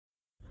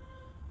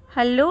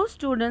Hello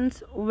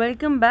students,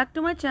 welcome back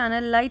to my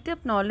channel Lightup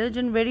Knowledge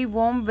and very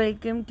warm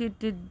welcome to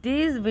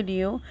today's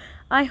video.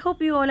 I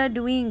hope you all are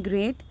doing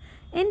great.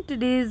 In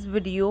today's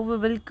video, we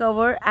will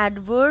cover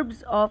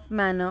adverbs of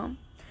manner.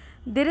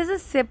 There is a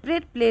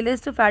separate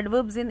playlist of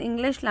adverbs in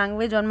English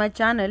language on my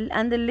channel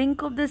and the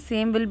link of the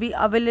same will be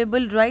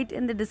available right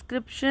in the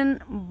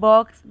description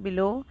box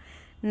below.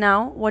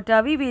 Now, what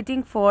are we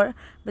waiting for?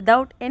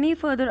 Without any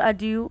further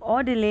ado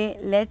or delay,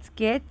 let's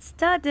get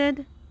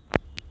started.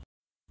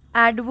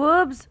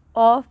 Adverbs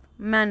of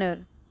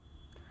manner.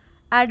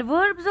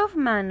 Adverbs of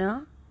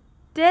manner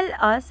tell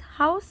us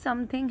how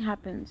something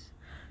happens.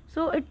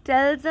 So it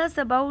tells us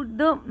about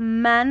the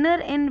manner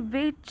in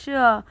which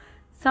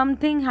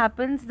something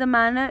happens, the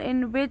manner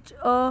in which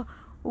a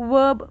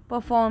verb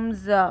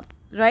performs,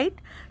 right?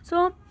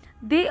 So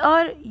they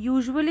are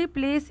usually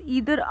placed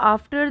either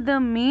after the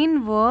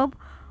main verb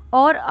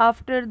or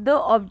after the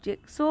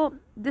object. So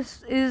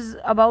this is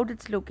about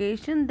its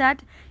location,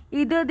 that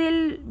either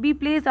they'll be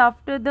placed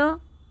after the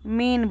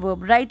main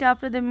verb, right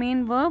after the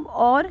main verb,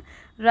 or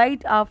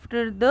right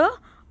after the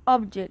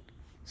object.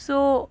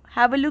 So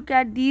have a look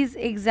at these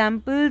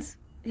examples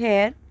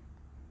here.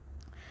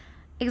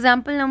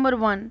 Example number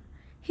 1.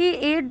 He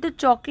ate the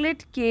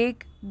chocolate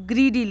cake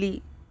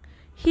greedily.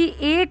 He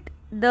ate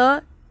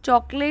the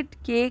chocolate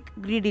cake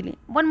greedily.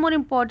 One more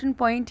important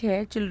point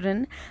here,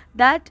 children,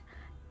 that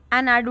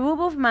an adverb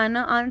of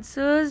manner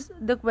answers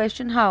the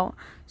question how.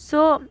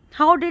 So,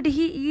 how did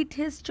he eat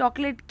his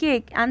chocolate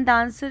cake? And the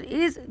answer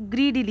is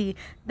greedily.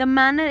 The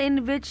manner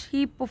in which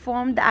he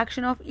performed the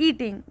action of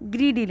eating,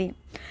 greedily.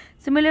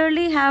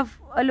 Similarly, have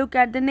a look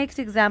at the next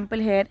example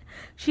here.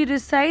 She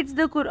recites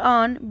the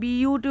Quran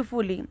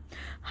beautifully.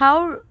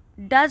 How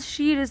does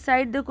she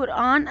recite the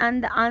Quran?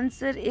 And the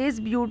answer is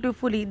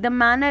beautifully. The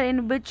manner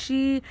in which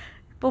she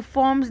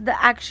performs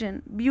the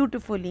action,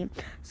 beautifully.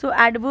 So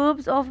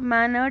adverbs of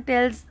manner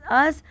tells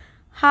us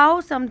how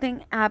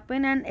something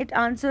happened and it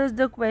answers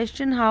the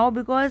question how,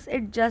 because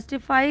it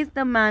justifies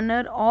the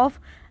manner of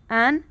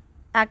an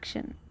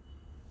action.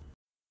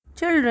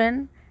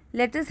 Children,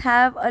 let us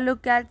have a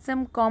look at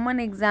some common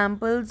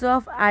examples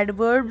of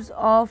adverbs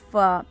of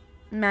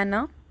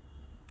manner.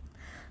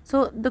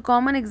 So the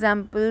common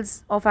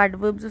examples of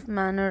adverbs of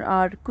manner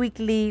are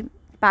quickly,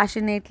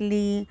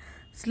 passionately,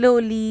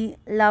 slowly,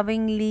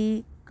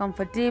 lovingly,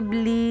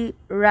 comfortably,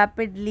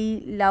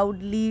 rapidly,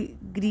 loudly,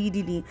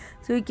 greedily.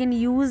 So you can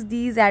use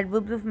these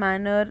adverbs of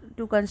manner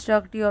to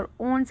construct your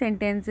own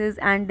sentences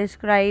and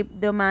describe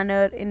the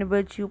manner in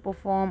which you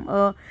perform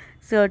a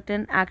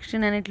certain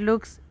action, and it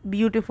looks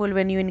beautiful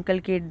when you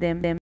inculcate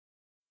them.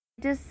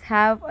 Just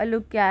have a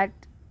look at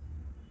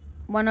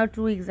one or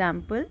two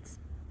examples.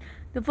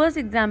 The first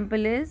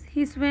example is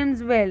he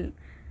swims well.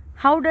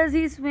 How does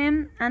he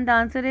swim? And the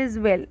answer is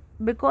well,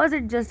 because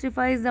it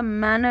justifies the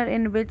manner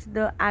in which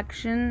the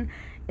action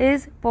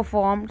is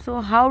performed.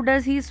 So how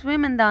does he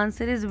swim? And the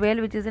answer is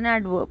well, which is an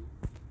adverb.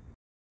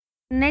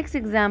 Next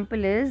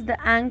example is the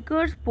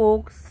anchor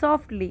spoke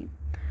softly.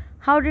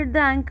 How did the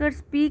anchor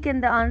speak?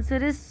 And the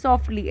answer is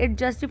softly. It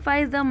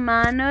justifies the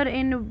manner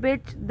in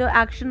which the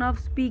action of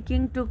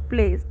speaking took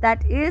place,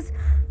 that is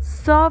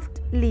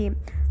softly.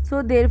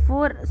 So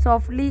therefore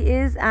softly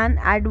is an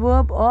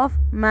adverb of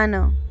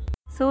manner.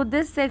 So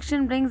this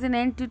section brings an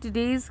end to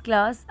today's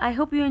class. I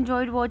hope you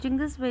enjoyed watching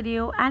this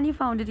video and you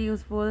found it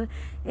useful.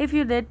 If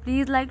you did,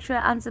 please like,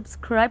 share and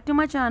subscribe to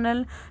my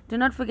channel. Do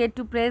not forget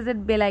to press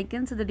that bell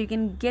icon so that you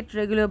can get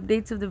regular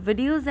updates of the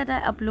videos that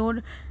I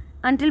upload.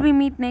 Until we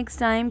meet next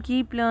time,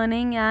 keep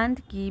learning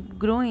and keep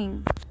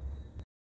growing.